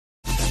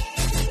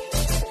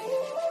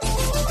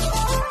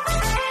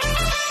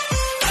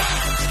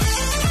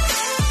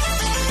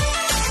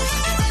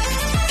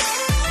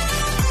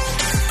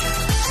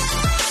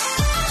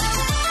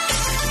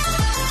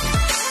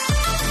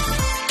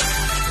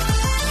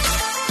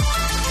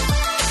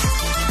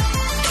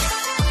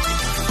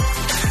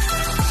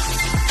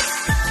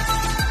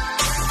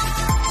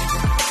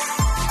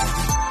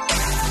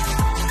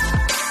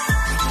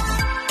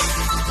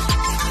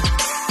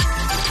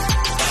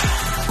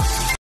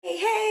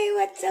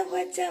What's up?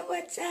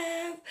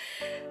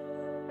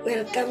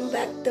 Welcome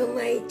back to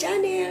my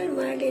channel,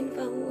 Marlene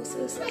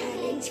Famosos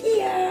Allen's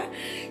here.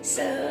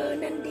 So,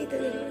 nandito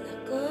naman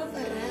ako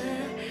para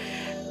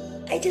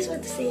I just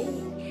want to say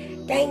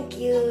thank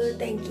you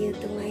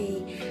to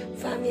my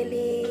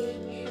family,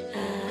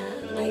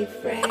 my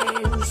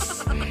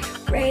friends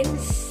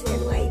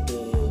NYT,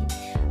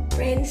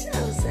 friends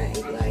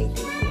outside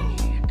YT,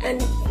 and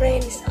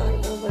friends all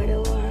over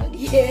the world.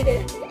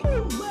 Yeah.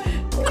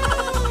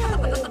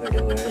 All over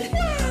the world.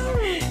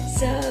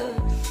 So,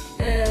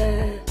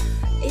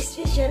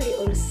 especially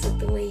also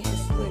to my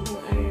husband who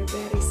are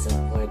very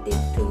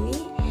supportive to me.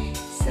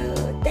 So,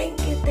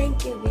 thank you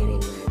very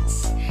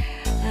much.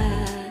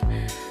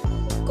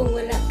 Kung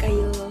wala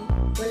kayo,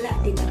 wala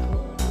din ako.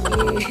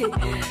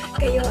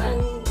 Kayo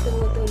ang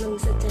tumutulong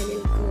sa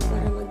channel ko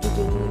para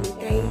magiging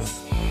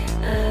monetize.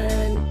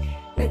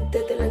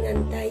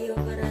 Nagtutulungan tayo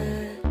para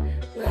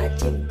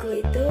ma-achieve ko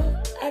ito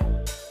at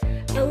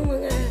ang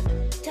mga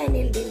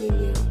channel din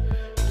ninyo.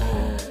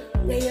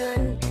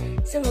 Ngayon,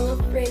 sa mga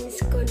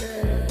friends ko na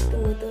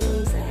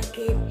tumutulong sa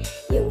akin,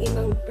 yung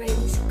ibang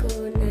friends ko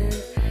na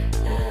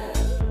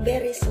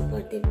very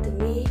supportive to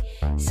me.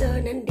 So,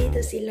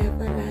 nandito sila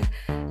para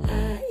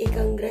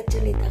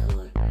i-congratulate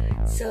ako.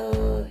 So,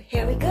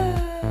 here we go!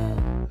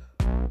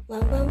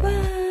 Bam, bam,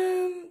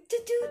 bam!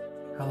 Choo-choo!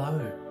 Hello,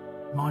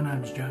 my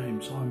name's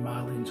James. I'm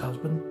Marlene's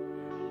husband,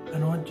 and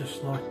I'd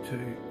just like to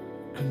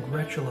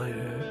congratulate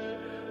her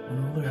on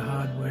all her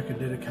hard work and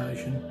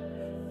dedication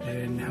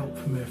and help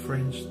from her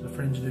friends, the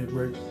Friends of her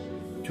group,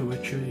 to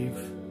achieve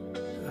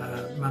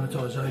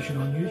monetization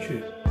on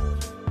YouTube.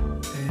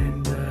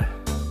 And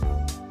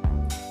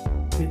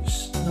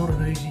it's not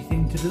an easy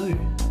thing to do,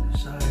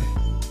 so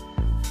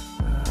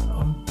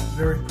I'm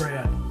very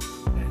proud,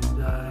 and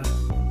I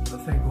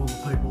thank all the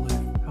people who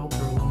helped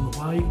her along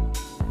the way,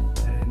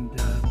 and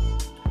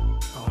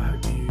I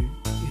hope you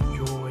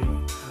enjoy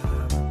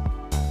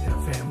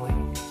our family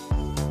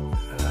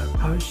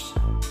posts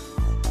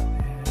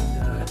and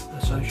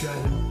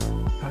associated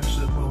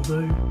posts that we'll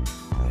do,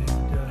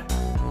 and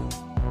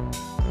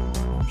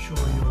I'm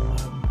sure you'll grow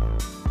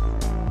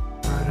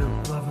to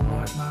love and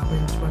like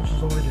Marlene as much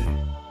as I do.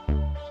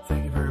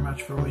 Thank you very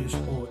much for all your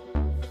support.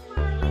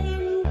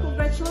 Marlene,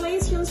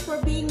 congratulations for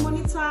being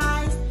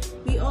monetized.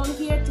 We all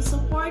here to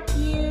support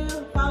you.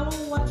 Follow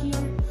what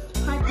your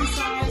heart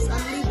desires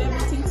and leave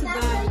everything to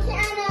God.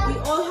 We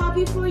all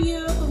happy for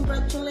you.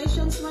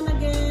 Congratulations once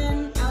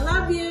again. I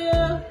love you.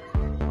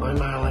 Hi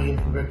Marlene,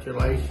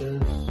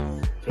 congratulations.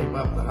 Keep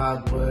up the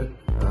hard work.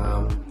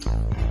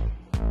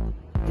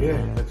 Yeah,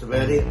 that's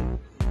about it.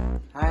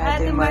 Hi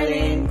Ate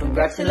Marlene,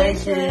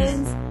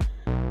 congratulations.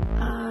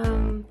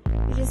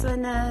 We just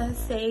wanna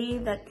say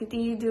that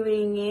continue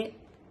doing it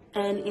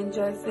and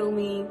enjoy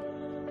filming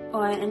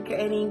and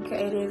creating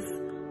creative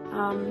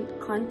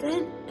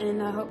content,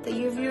 and I hope that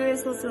your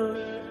viewers also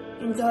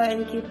enjoy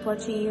and keep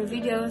watching your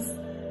videos,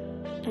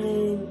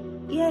 and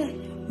yeah,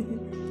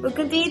 we'll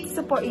continue to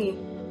support you.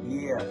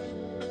 Yeah.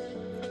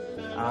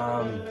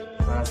 I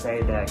wanna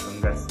say that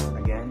congrats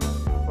again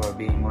for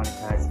being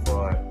monetized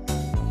for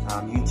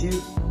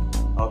YouTube.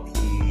 Hope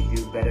you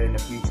do better in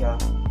the future,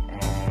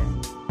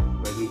 and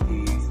we're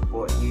here to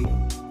support you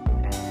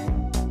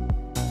and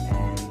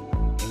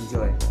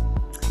enjoy.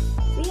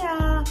 So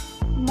yeah,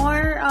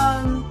 more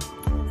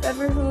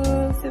whoever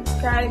who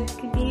subscribe,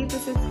 continue to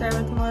subscribe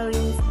to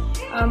Marlene's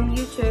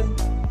YouTube.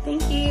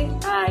 Thank you.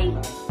 Bye.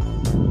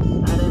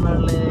 Hi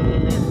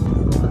Marlene,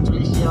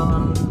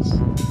 congratulations.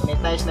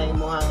 Monetize na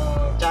imuhang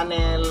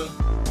channel.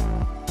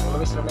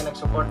 Always kami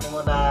nag-support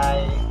nimo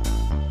dai.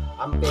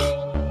 Amping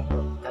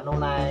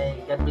kanunay.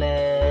 God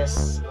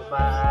bless.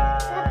 Bye.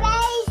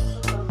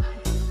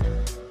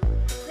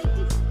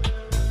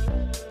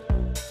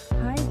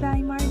 Hi, Dai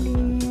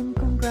Marlene.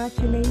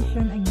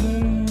 Congratulations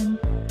again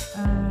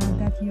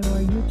that your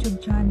YouTube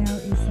channel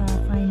is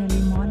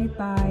finally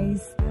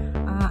monetized.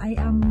 I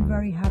am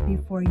very happy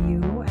for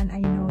you, and I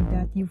know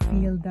that you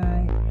feel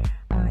that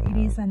it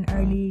is an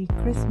early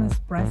Christmas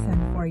present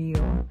for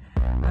you.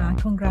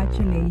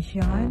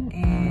 Congratulations,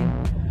 and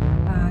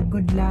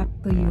good luck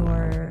to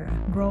your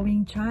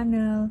growing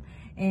channel,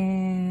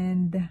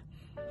 and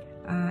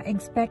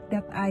expect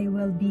that I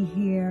will be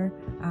here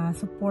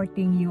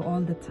supporting you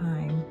all the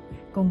time.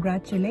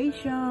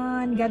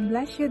 Congratulations. God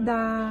bless you,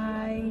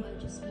 Dai. I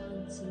just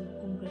want to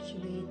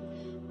congratulate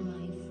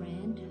my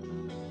friend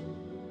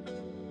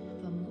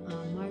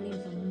Marlene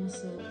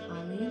Famosos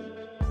Allen.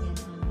 Yan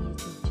ang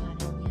YouTube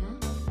channel niya.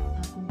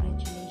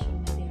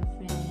 Congratulations my dear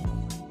friend.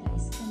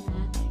 Monetize ka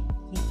na.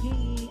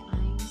 Yay!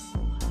 I'm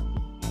so happy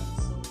and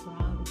so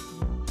proud of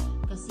you.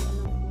 Kasi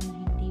alam ko na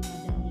hindi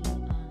madaling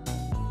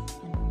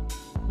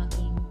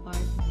maging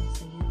partner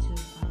sa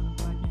YouTube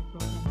partner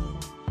program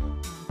nila.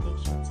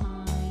 Takes your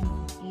time,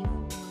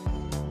 effort,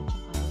 at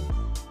saka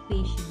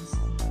patience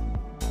din.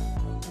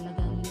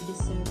 Talagang you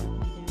deserve it,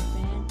 my dear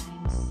friend.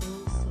 I'm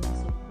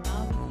so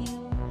proud of you.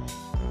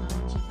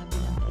 At saka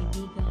bilang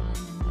kaibigan,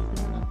 nandito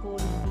lang ako,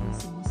 laging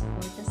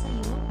sumusuporta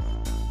sa'yo.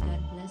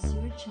 God bless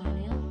your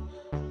channel.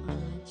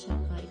 At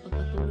saka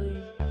ipagpatuloy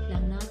lang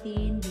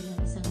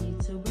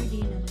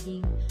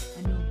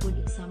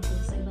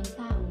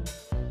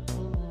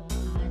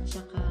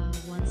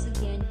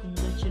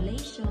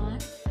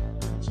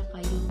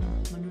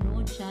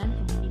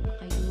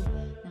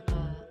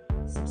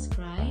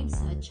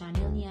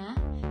channel niya.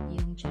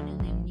 Yung channel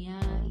name niya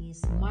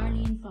is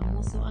Marlene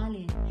Famoso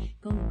Allen.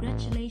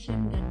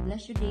 Congratulations, God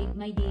bless you,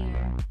 my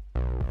dear.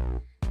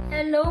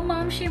 Hello,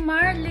 Ma'am si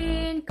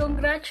Marlene.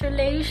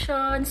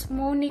 Congratulations,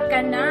 muni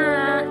ka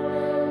na.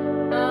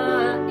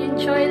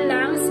 Enjoy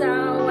lang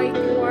sa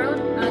white world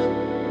at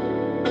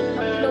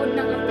upload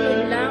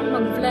lang,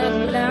 mag-vlog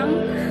lang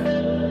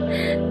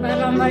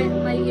para may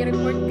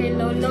i-report kay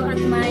Lolo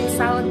at may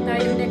sahod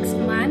tayo next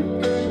month.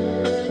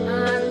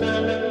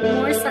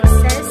 More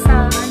success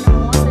sa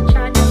sa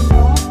channel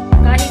mo.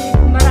 Kahit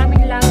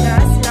maraming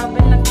lagas,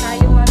 laban lang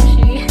tayo, Ma'am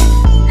Shi.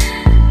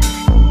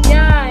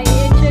 Yeah,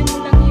 i-enjoy mo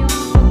lang yung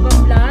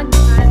pag-vlog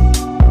at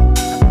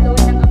upload.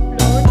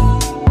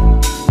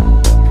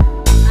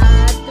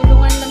 At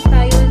tulungan lang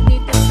tayo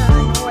dito sa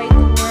white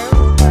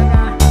world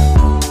para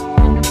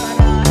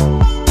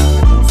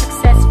maging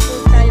successful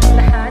tayong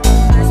lahat,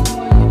 mga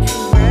small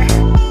YouTuber.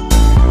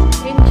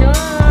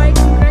 Enjoy!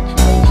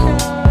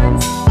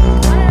 Congratulations!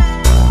 Bye!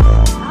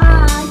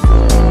 Hi,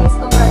 sis!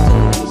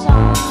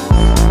 Congratulations!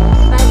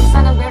 Dahil isa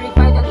na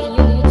verified ang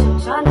iyong YouTube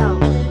channel.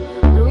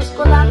 The wish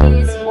ko lang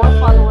is more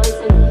followers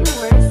and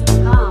viewers to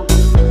come.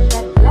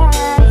 God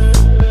bless!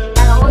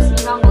 And always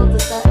be humble to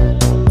the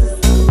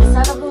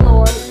sight of the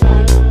Lord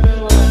and He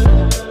will let you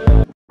down.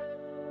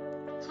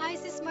 Hi,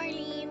 Sis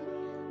Marlene.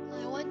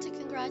 I want to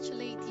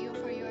congratulate you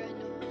for your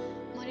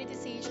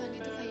monetization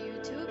dito kay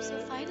YouTube. So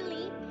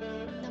finally,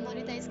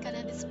 na-monetize ka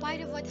na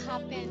despite of what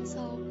happened.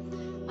 So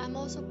I'm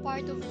also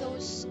part of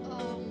those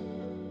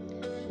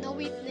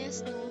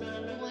na-witness kung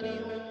ano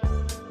yung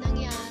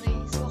nangyari.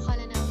 So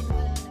akala natin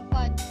wala na.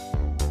 But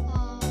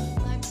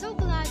I'm so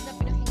glad na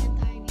pinakinggan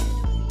tayo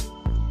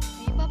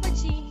ni Papa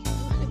G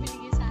na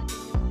binigay sa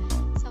atin yung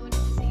sa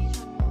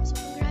monetization mo. So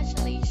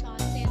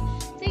congratulations and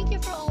thank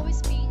you for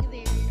always being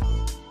there.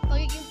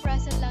 Pagiging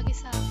present lagi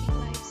sa ating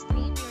live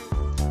stream.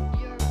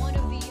 You're one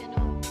of the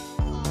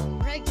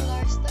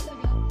regulars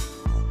talaga.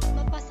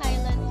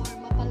 Mapa-silent or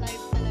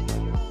mapa-live talaga.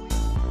 You're always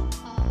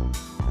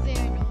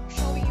there,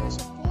 showing your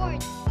support.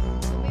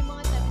 So may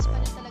mga times pa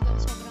na talagang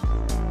sobrang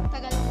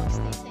tagal mo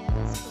mag-stay sa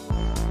LS2.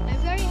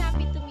 I'm very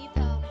happy to meet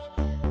a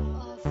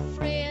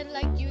friend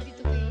like you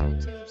dito kay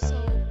YouTube. So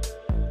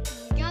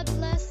God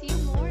bless you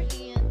more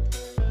and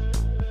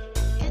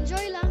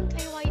enjoy lang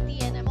kay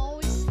YT, and I'm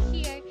always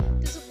here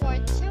to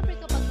support. Siyempre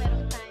kapag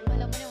merong time,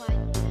 alam mo naman,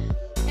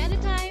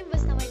 anytime,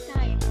 basta may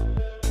time.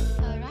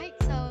 Alright,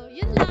 so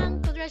yun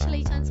lang.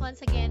 Congratulations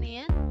once again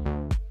and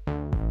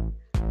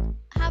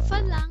have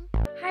fun lang.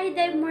 Hi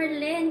there,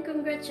 Marlene!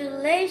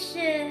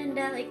 Congratulations!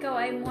 Dahil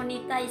ikaw ay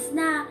monetize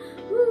na!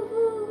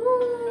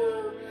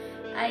 Woohoo!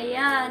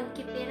 Ayan,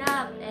 keep it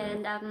up!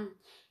 And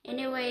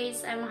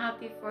anyways, I'm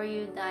happy for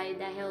you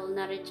dahil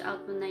na-reach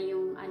out mo na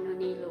yung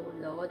ni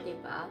Lolo,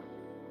 diba?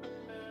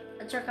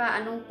 At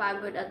saka anong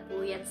pagod at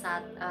puyat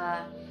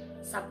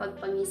sa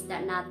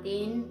pagpangisda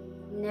natin,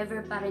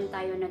 never pa rin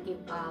tayo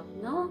nag-give up,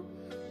 no?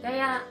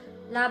 Kaya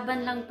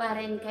laban lang pa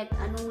rin, kahit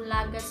anong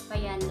lagas pa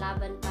yan,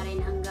 laban pa rin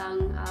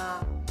hanggang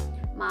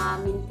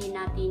ma-maintain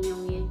natin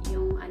yung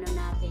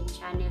natin,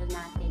 channel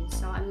natin.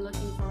 So I'm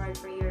looking forward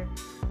for your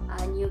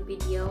new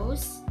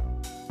videos.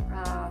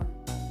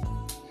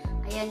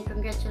 Ayan,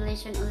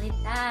 congratulations ulit,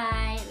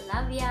 tay.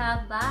 Love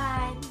ya.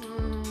 Bye.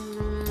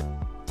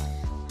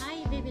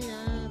 Hi, baby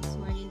loves.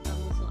 Marlene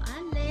Famoso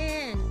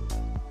Allen.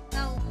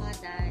 Tao ka,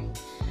 day.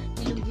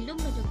 Hilom-hilom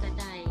na dyan ka,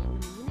 day.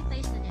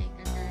 Monetize na day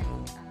ka, day.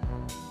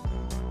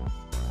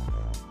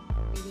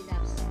 Baby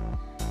loves.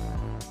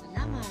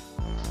 Salamat.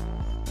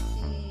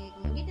 Kasi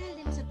kung hindi dahil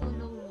din sa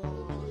tulong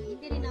mo,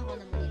 hindi rin ako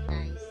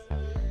na-monetize.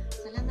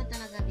 Salamat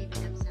talaga, baby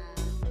loves.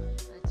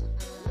 At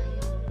saka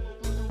yung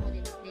tulong mo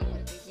din na-play mo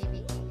kay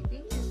JBK.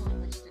 Thank you so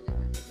much talaga,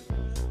 baby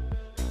loves.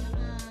 At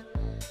saka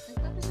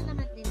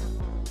nagpapasalamat din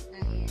ako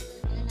dahil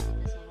nakilala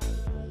kita sa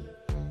YT.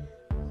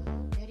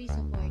 Very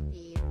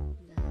supportive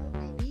na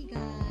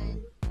kaibigan.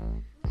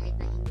 Kahit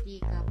na hindi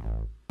ka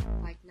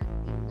part ng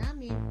team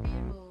namin,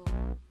 pero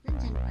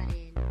nandyan pa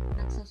rin.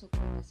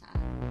 Nagsusuporta sa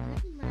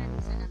akin.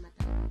 Maraming salamat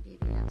talaga,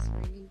 baby loves.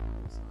 Marlene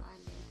Famoso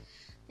Allen.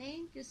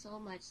 Thank you so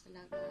much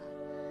talaga.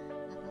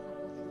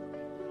 Napakabuti mo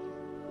kaibigan.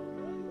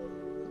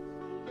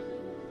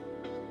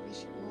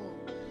 Wish ko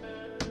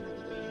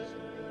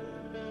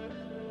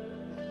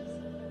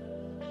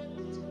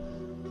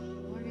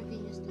magiging more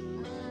revenues to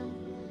come,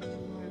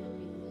 more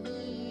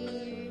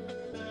premiere.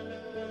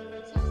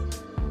 Sana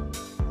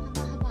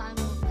haba-habaan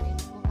mo pa rin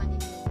yung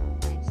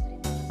live stream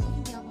kasi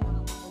hindi ako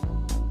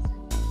makapagulong minsan.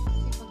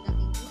 Kasi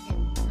pagdating ko,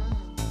 end na.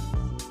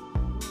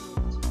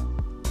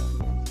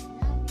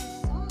 Love you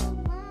so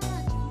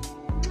much.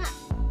 Mwah!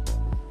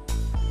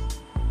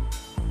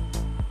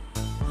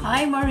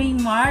 Hi,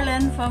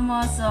 Marlene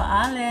Famoso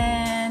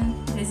Allen.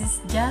 This is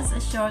just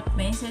a short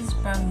message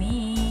from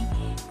me.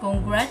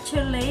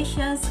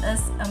 Congratulations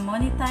as a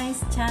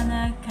monetized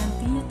channel.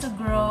 Continue to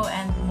grow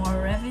and more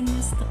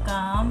revenues to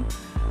come.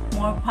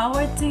 More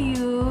power to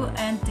you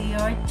and to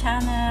your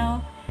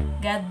channel.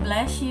 God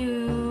bless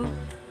you.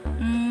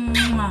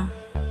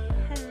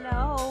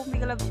 Hello,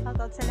 big love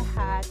shoutout sa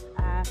lahat.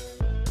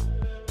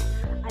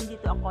 Andito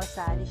nandito ako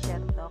sa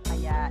disyerto,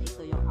 kaya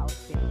ito yung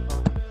outfit ko.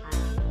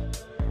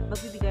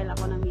 Magbibigay lang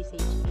ako ng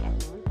message kay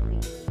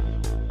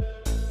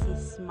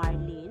Sis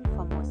Marlene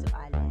Famoso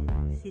Allen.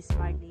 Sis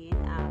Marlene,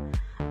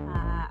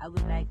 I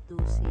would like to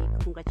say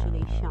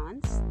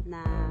congratulations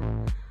na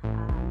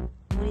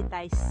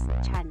monetize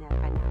channel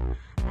ka na.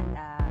 And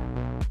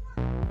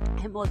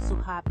I'm also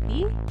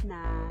happy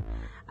na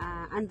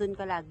andun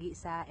ka lagi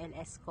sa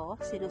LS ko.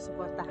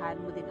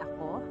 Sinusuportahan mo din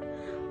ako.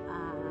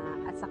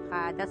 At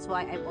saka, that's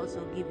why I'm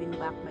also giving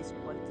back my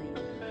support to you.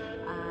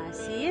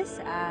 Sis,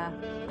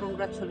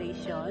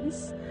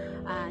 congratulations.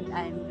 And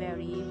I'm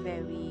very,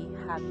 very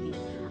happy.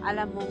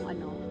 Alam mong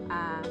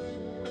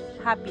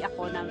happy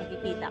ako na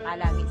makikita ka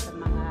lagi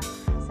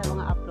sa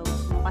mga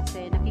uploads mo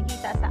kasi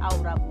nakikita sa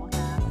aura mo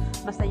na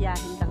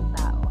masayahin kang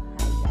tao.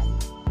 Ayan.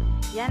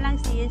 Yan lang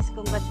sis.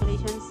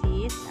 Congratulations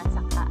sis. At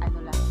saka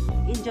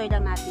enjoy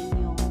lang natin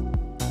yung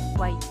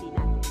YT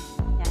natin.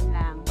 Yan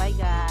lang. Bye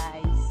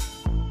guys.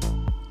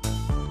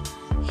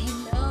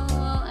 Hello,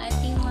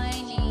 Ate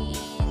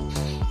Marlene.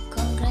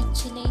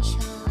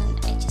 Congratulations.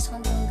 I just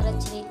want to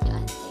congratulate you,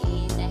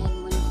 Ate. Dahil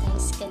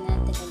monetize ka na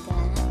talaga.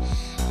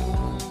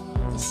 And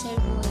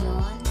deserve mo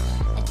yun.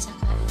 At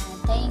saka,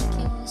 thank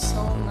you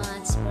so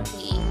much for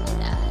being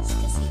with us.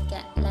 Kasi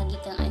lagi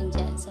kang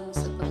andyan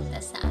sumusuporta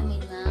sa amin,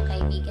 mga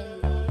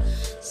kaibigan mo.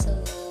 So,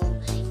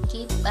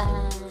 keep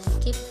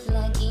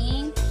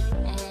vlogging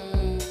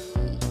and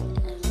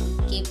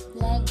keep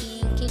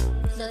vlogging, keep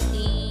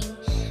uploading.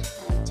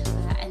 At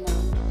saka,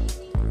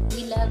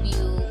 we love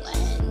you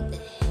and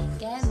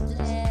God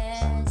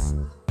bless.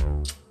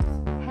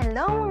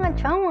 Hello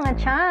mga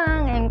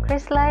chang, I'm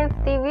Chris Live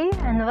TV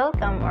and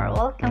welcome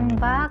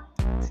back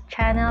to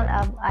channel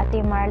of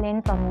Ate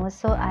Marlene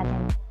Famoso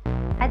Allen.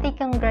 Ate,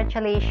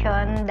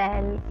 congratulations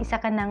dahil isa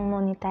ka ng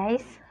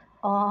monetize.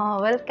 Oh,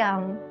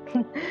 welcome.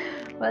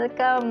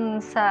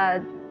 Welcome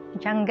sa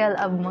jungle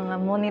of mga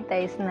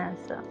monetize na.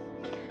 So,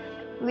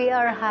 we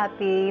are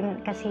happy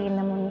kasi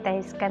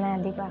na-monetize ka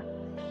na, di ba?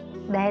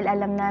 Dahil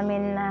alam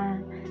namin na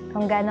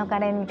kung gaano ka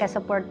rin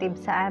ka-supportive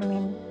sa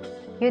amin.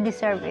 You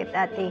deserve it,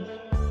 ate.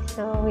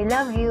 So, we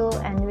love you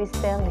and we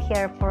still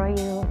here for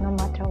you no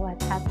matter what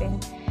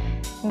happens.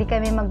 Hindi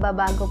kami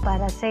magbabago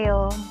para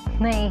sa'yo.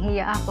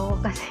 Nahihiya ako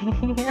kasi,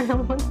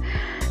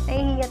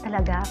 nahihiya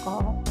talaga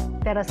ako.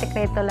 Pero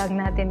sekreto lang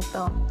natin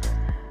to.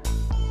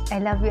 I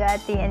love you,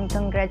 ate, and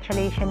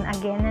congratulations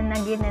again and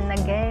again and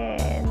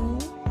again.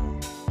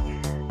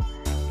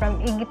 From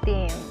Iggy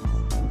Team.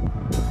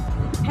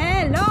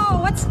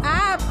 Hello! What's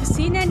up?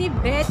 Kusina ni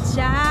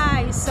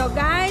Betchay. So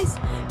guys,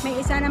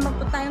 may isa naman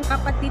po tayong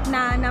kapatid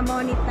na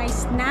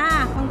na-monetize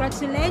na.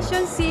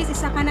 Congratulations sis!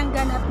 Isa ka ng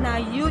ganap na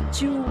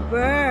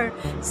YouTuber.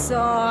 So,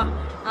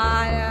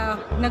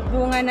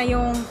 nagbunga na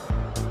yung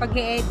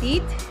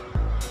pag-edit.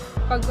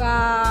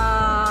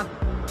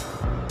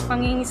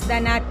 Pangingisda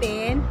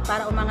natin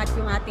para umangat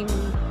yung ating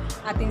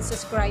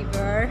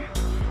subscriber.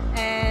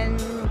 And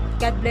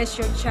God bless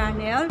your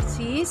channel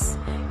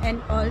sis. And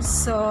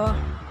also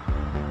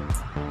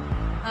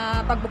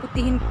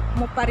pagbutihin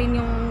mo pa rin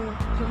yung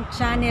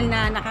channel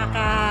na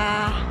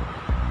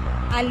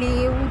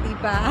nakakaaliw,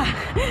 diba?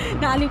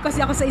 Naaliw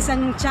kasi ako sa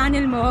isang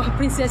channel mo,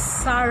 Princess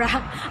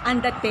Sarah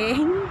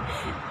Andating.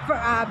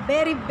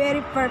 Very, very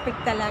perfect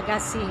talaga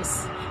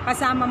sis.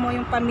 Kasama mo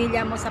yung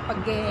pamilya mo sa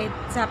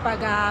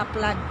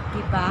pag-upload,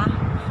 diba?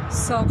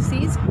 So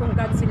sis,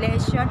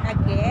 congratulations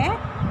again.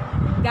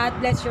 God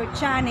bless your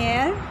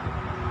channel.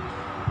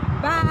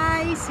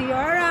 Bye! See you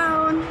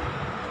around!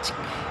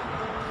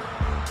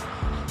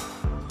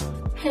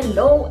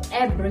 Hello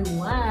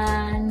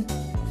everyone!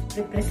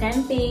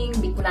 Representing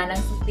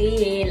Bicolanang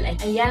Sutil.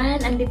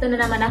 Ayan, andito na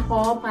naman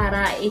ako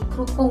para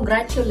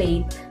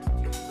i-congratulate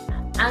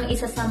ang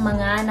isa sa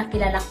mga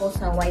nakilala ko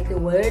sa YT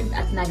World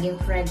at naging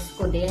friends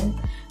ko din,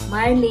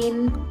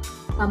 Marlene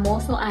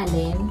Famoso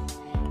Allen.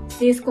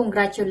 Sis,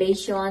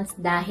 congratulations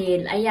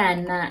dahil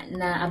ayan,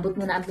 naabot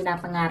mo na ang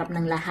pinapangarap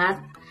ng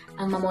lahat.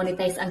 Ang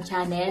mamonetize ang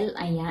channel,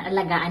 ayan,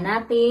 alagaan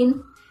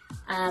natin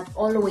at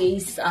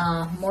always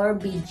more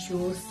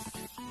videos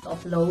to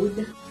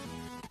upload.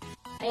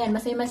 Ayan,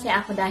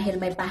 masaya-masaya ako dahil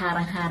may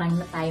paharang-harang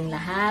na tayong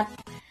lahat.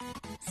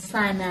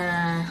 Sana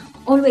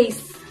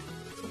always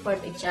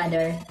support each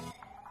other.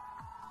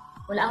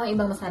 Wala akong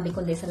ibang masabi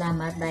kundi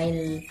salamat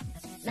dahil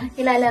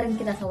nakilala rin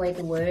kita sa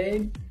YT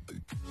World.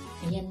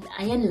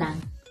 Ayan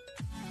lang.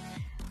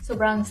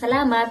 Sobrang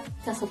salamat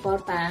sa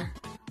suporta.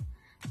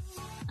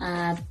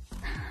 At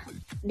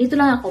dito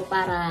lang ako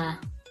para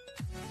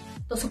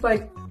to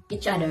support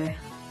each other.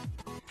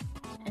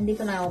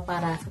 Andito lang ako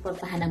para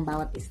suportahan ang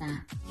bawat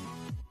isa.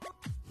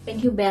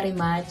 Thank you very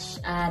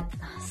much. At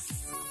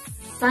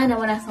sana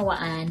walang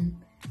sawaan.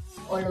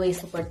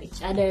 Always support each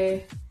other.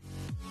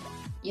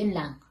 Yun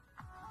lang.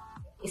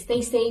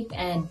 Stay safe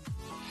and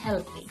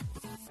healthy.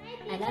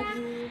 I love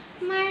you.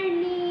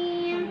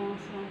 Marlene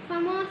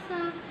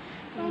Famoso.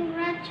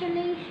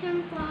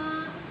 Congratulations po.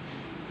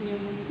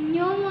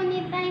 New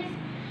monetize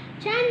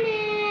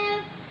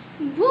channel.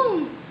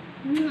 Boom!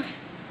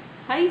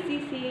 Hi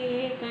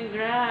Sisi!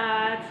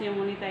 Congrats!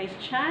 Yung Monetize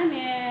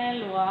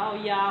channel! Wow!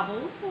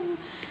 Yahoo!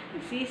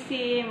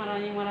 Sisi,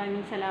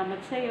 maraming salamat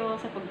sa'yo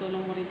sa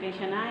pagtulong mo rin kay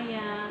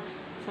Shania,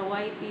 sa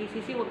YT.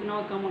 Sisi, wag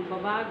kang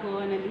magbabago.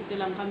 Nandito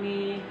lang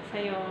kami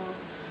sa'yo.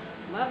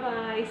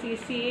 Bye-bye!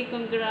 Sisi,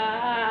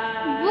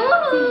 congrats!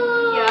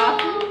 Boom!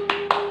 Yahoo!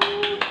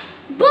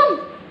 Boom!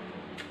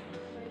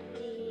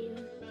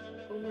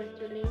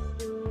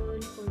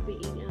 Congratulations for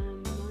being a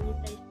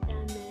monetized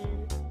channel.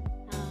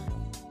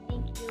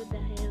 Thank you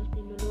dahil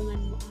tinulungan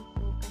mo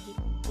ako kahit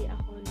di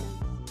ako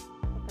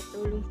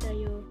nagpapatulong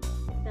sa'yo.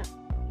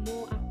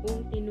 Mo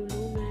akong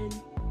tinulungan.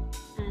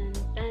 And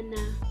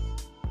sana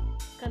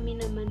kami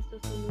naman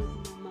susunod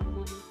na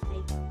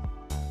ma-monetize.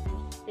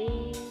 And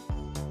stay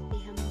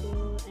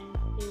humble and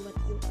stay what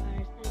you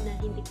are. Sana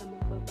hindi ka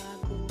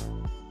magbabago.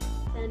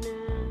 Sana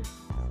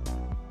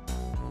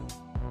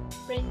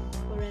friends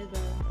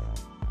forever.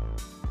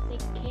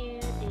 Take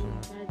care and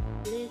God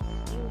bless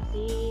you,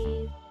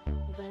 sis.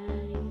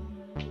 Bye.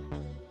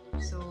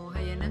 So,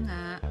 ayan na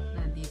nga.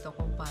 Nandito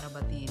ko para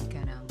batiin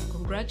ka ng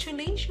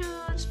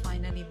congratulations!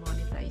 Finally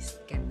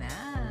monetized ka na!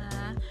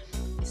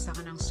 Isa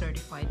ka ng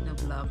certified na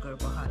vlogger.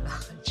 Bahala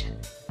ka dyan.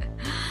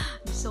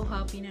 I'm so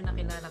happy na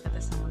nakilala kita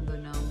sa mundo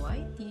ng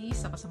YT,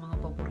 saka sa mga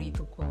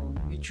paborito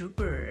kong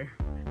YouTuber.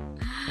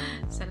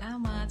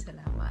 Salamat!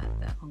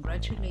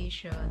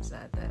 Congratulations!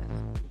 At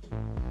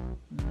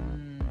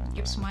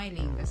keep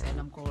smiling kasi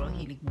alam ko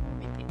hilig mo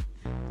umiti.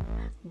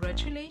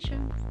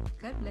 Congratulations!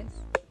 God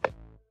bless!